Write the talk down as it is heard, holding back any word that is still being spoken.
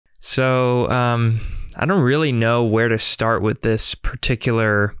So I don't really know where to start with this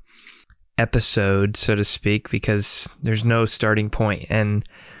particular episode, so to speak, because there's no starting point. And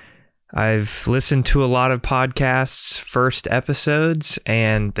I've listened to a lot of podcasts' first episodes,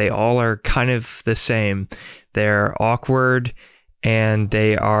 and they all are kind of the same. They're awkward, and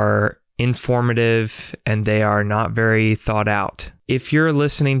they are informative, and they are not very thought out. If you're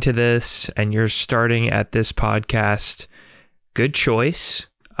listening to this and you're starting at this podcast, good choice.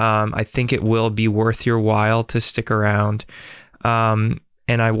 I think it will be worth your while to stick around. And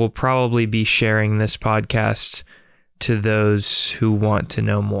I will probably be sharing this podcast to those who want to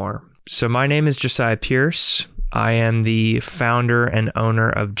know more. So my name is Josiah Pierce. I am the founder and owner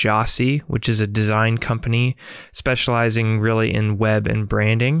of Jossi, which is a design company specializing really in web and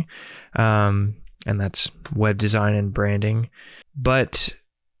branding. And that's web design and branding. But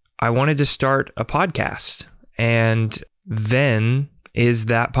I wanted to start a podcast, and Venn is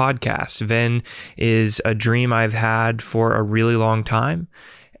that podcast. Venn is a dream I've had for a really long time,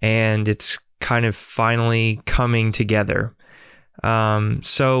 and it's kind of finally coming together.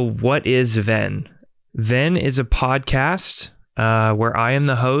 So what is Venn? Venn is a podcast where I am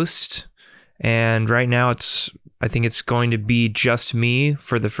the host, and right now I think it's going to be just me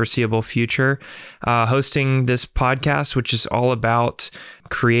for the foreseeable future, hosting this podcast, which is all about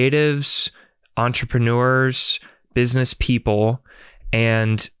creatives, entrepreneurs, business people,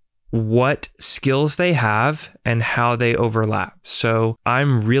 and what skills they have and how they overlap. So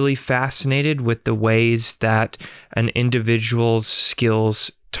I'm really fascinated with the ways that an individual's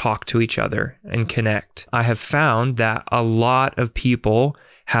skills talk to each other and connect. I have found that a lot of people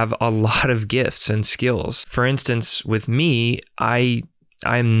have a lot of gifts and skills. For instance, with me,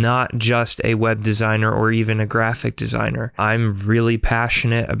 I'm not just a web designer or even a graphic designer. I'm really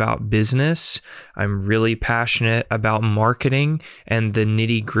passionate about business. I'm really passionate about marketing and the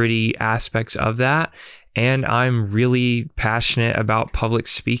nitty-gritty aspects of that. And I'm really passionate about public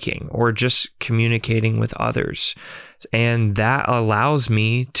speaking or just communicating with others. And that allows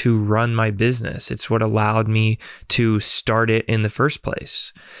me to run my business. It's what allowed me to start it in the first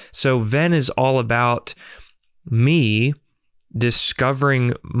place. So Venn is all about me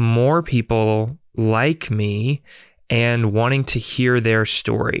discovering more people like me and wanting to hear their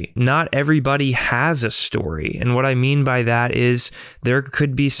story. Not everybody has a story. And what I mean by that is there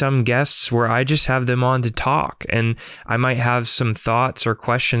could be some guests where I just have them on to talk, and I might have some thoughts or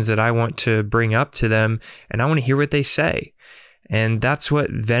questions that I want to bring up to them, and I want to hear what they say. And that's what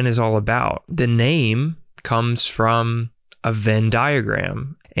Venn is all about. The name comes from a Venn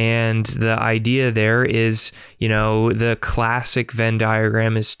diagram. And the idea there is, the classic Venn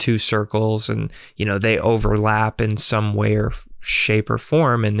diagram is two circles, and, they overlap in some way or shape or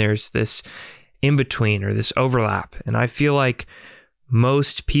form. And there's this in between or this overlap. And I feel like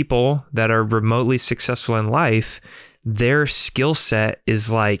most people that are remotely successful in life, their skill set is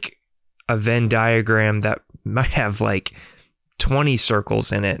like a Venn diagram that might have like 20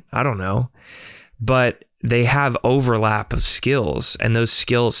 circles in it. I don't know. But they have overlap of skills, and those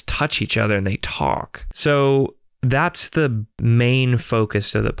skills touch each other and they talk. So that's the main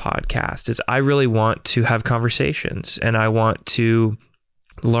focus of the podcast. Is I really want to have conversations, and I want to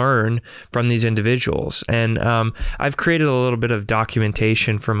learn from these individuals. And I've created a little bit of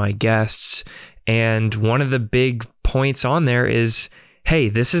documentation for my guests, and one of the big points on there is, hey,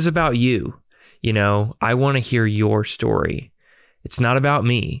 this is about you. I want to hear your story. It's not about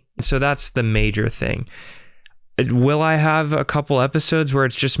me. So that's the major thing. Will I have a couple episodes where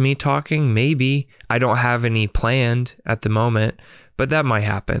it's just me talking? Maybe. I don't have any planned at the moment, but that might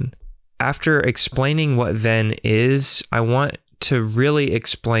happen. After explaining what Venn is, I want to really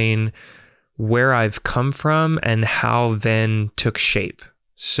explain where I've come from and how Venn took shape.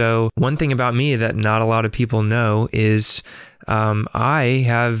 So one thing about me that not a lot of people know is I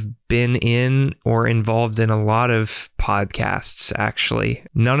have been in or involved in a lot of podcasts, actually.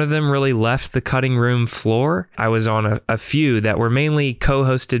 None of them really left the cutting room floor. I was on a few that were mainly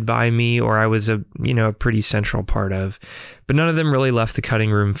co-hosted by me, or I was a pretty central part of, but none of them really left the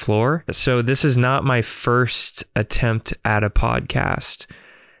cutting room floor. So this is not my first attempt at a podcast.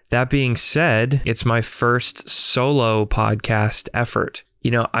 That being said, it's my first solo podcast effort.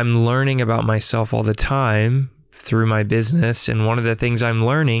 I'm learning about myself all the time through my business. And one of the things I'm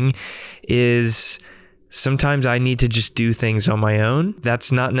learning is sometimes I need to just do things on my own.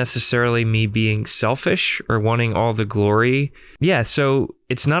 That's not necessarily me being selfish or wanting all the glory. Yeah, so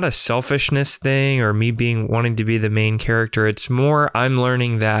it's not a selfishness thing or me wanting to be the main character. It's more I'm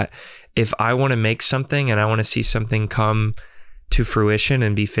learning that if I want to make something and I want to see something come to fruition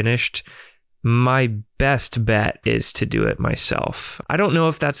and be finished, my best bet is to do it myself. I don't know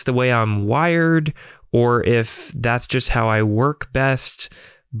if that's the way I'm wired or if that's just how I work best,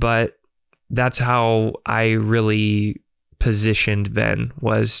 but that's how I really positioned Venn,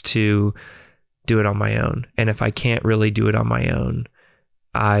 was to do it on my own. And if I can't really do it on my own,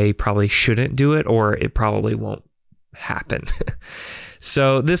 I probably shouldn't do it, or it probably won't happen.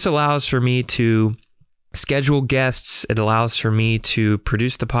 So this allows for me to schedule guests. It allows for me to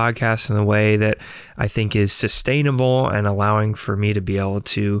produce the podcast in a way that I think is sustainable and allowing for me to be able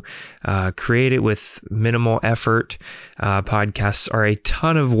to create it with minimal effort. Podcasts are a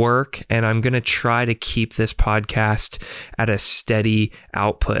ton of work, and I'm going to try to keep this podcast at a steady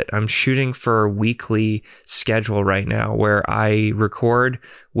output. I'm shooting for a weekly schedule right now where I record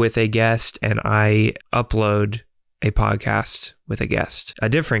with a guest and I upload a podcast with a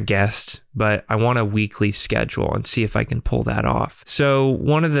different guest, but I want a weekly schedule and see if I can pull that off. So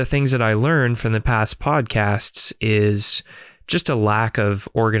one of the things that I learned from the past podcasts is just a lack of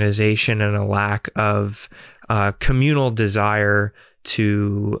organization and a lack of communal desire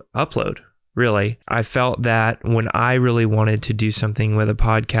to upload. Really, I felt that when I really wanted to do something with a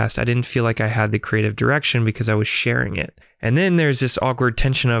podcast, I didn't feel like I had the creative direction because I was sharing it. And then there's this awkward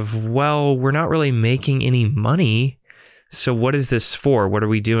tension of, well, we're not really making any money. So what is this for? What are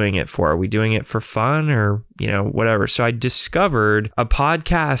we doing it for? Are we doing it for fun or, whatever? So I discovered a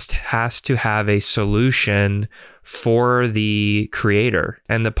podcast has to have a solution for the creator,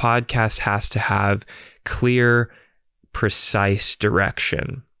 and the podcast has to have clear, precise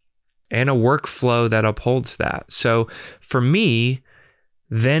direction and a workflow that upholds that. So for me,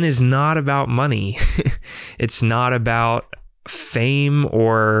 Venn is not about money. It's not about fame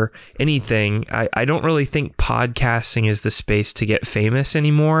or anything. I don't really think podcasting is the space to get famous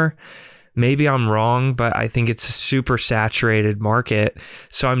anymore. Maybe I'm wrong, but I think it's a super saturated market.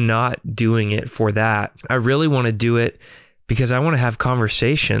 So I'm not doing it for that. I really want to do it because I want to have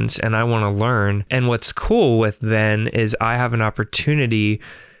conversations and I want to learn. And what's cool with Venn is I have an opportunity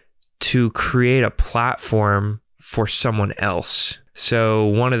to create a platform for someone else. So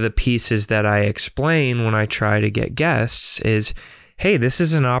one of the pieces that I explain when I try to get guests is, hey, this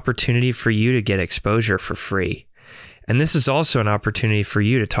is an opportunity for you to get exposure for free. And this is also an opportunity for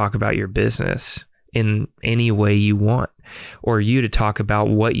you to talk about your business in any way you want, or you to talk about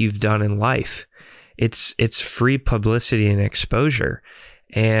what you've done in life. It's free publicity and exposure.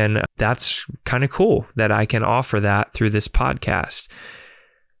 And that's kind of cool that I can offer that through this podcast.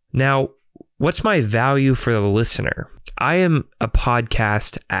 Now, what's my value for the listener? I am a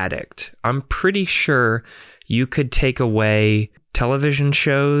podcast addict. I'm pretty sure you could take away television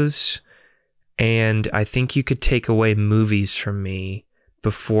shows, and I think you could take away movies from me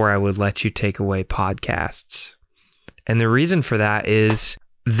before I would let you take away podcasts. And the reason for that is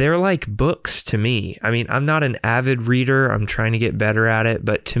they're like books to me. I mean, I'm not an avid reader. I'm trying to get better at it.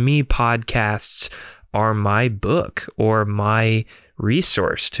 But to me, podcasts are my book or my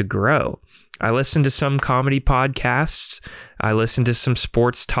resource to grow. I listen to some comedy podcasts. I listen to some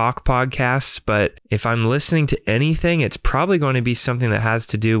sports talk podcasts. But if I'm listening to anything, it's probably going to be something that has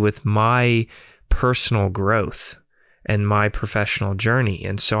to do with my personal growth and my professional journey.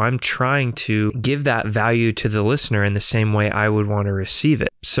 And so I'm trying to give that value to the listener in the same way I would want to receive it.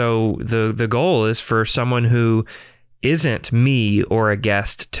 So the goal is for someone who isn't me or a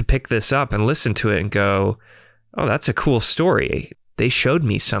guest to pick this up and listen to it and go, oh, that's a cool story. They showed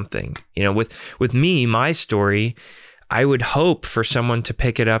me something. With me, my story, I would hope for someone to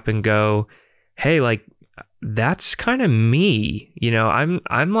pick it up and go, hey, like, that's kind of me.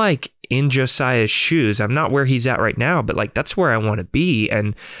 I'm like in Josiah's shoes. I'm not where he's at right now, but like, that's where I want to be.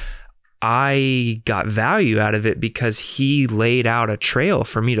 And I got value out of it because he laid out a trail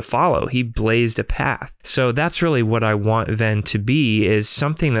for me to follow. He blazed a path. So that's really what I want Venn to be, is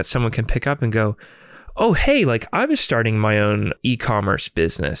something that someone can pick up and go, oh, hey, like, I'm starting my own e-commerce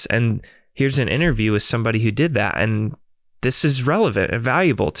business, and here's an interview with somebody who did that, and this is relevant and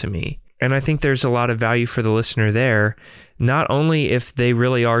valuable to me. And I think there's a lot of value for the listener there, not only if they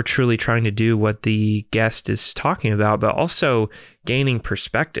really are truly trying to do what the guest is talking about, but also gaining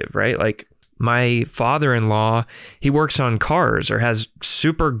perspective, right? Like, my father-in-law, he works on cars, or has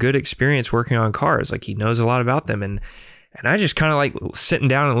super good experience working on cars. Like, he knows a lot about them. And I just kind of like sitting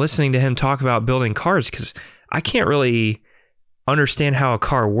down and listening to him talk about building cars, because I can't really understand how a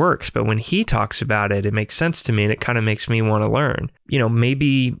car works, but when he talks about it, it makes sense to me and it kind of makes me want to learn.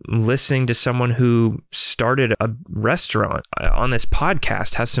 Maybe listening to someone who started a restaurant on this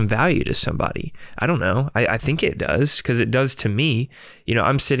podcast has some value to somebody. I don't know. I think it does, because it does to me.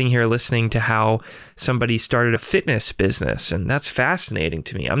 I'm sitting here listening to how somebody started a fitness business, and that's fascinating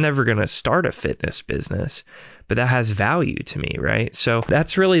to me. I'm never going to start a fitness business, but that has value to me, right? So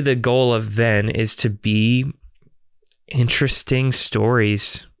that's really the goal of Venn, is to be interesting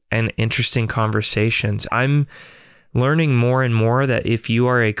stories and interesting conversations. I'm learning more and more that if you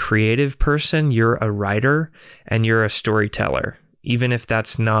are a creative person, you're a writer and you're a storyteller. Even if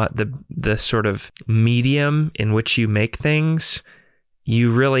that's not the sort of medium in which you make things,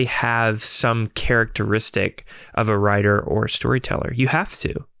 you really have some characteristic of a writer or a storyteller. You have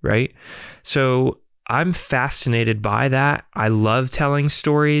to, right? So I'm fascinated by that. I love telling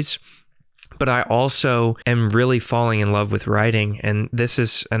stories, but I also am really falling in love with writing, and this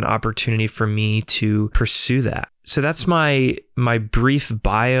is an opportunity for me to pursue that. So that's my brief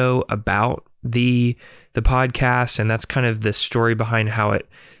bio about the podcast, and that's kind of the story behind how it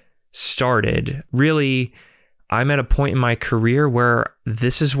started. Really, I'm at a point in my career where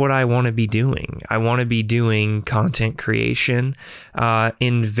this is what I want to be doing. I want to be doing content creation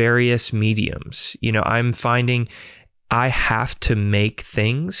in various mediums. I'm finding I have to make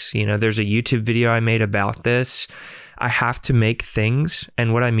things. There's a YouTube video I made about this. I have to make things.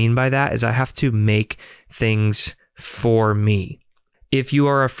 And what I mean by that is I have to make things for me. If you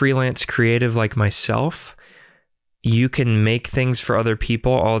are a freelance creative like myself, you can make things for other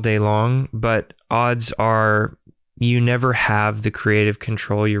people all day long, but odds are you never have the creative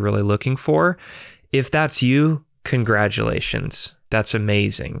control you're really looking for. If that's you, congratulations. That's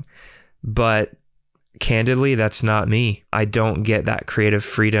amazing. But candidly, that's not me. I don't get that creative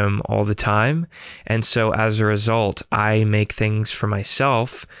freedom all the time. And so as a result, I make things for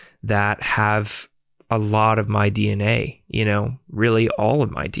myself that have a lot of my DNA, really all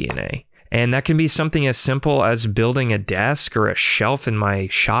of my DNA. And that can be something as simple as building a desk or a shelf in my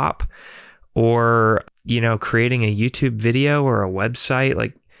shop, or, creating a YouTube video or a website.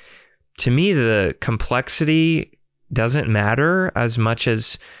 Like, to me, the complexity doesn't matter as much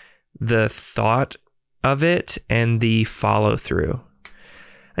as the thought of it and the follow through.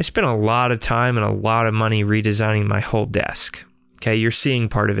 I spent a lot of time and a lot of money redesigning my whole desk. Okay, you're seeing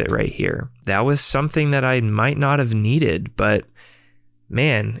part of it right here. That was something that I might not have needed, but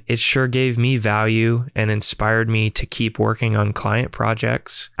man, it sure gave me value and inspired me to keep working on client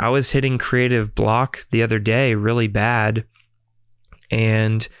projects. I was hitting creative block the other day really bad,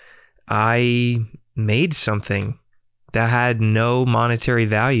 and I made something that had no monetary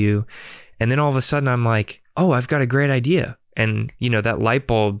value. And then all of a sudden I'm like, oh, I've got a great idea. And, that light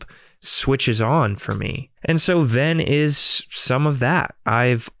bulb switches on for me. And so Venn is some of that.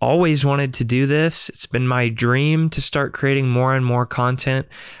 I've always wanted to do this. It's been my dream to start creating more and more content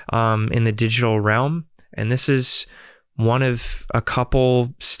in the digital realm. And this is one of a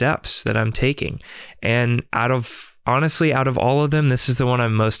couple steps that I'm taking. And honestly, out of all of them, this is the one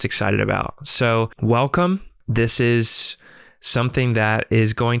I'm most excited about. So welcome. This is something that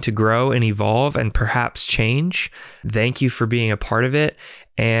is going to grow and evolve and perhaps change. Thank you for being a part of it.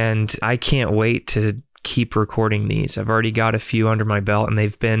 And I can't wait to keep recording these. I've already got a few under my belt and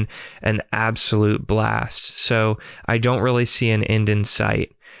they've been an absolute blast. So I don't really see an end in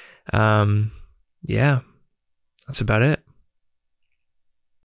sight. Yeah, that's about it.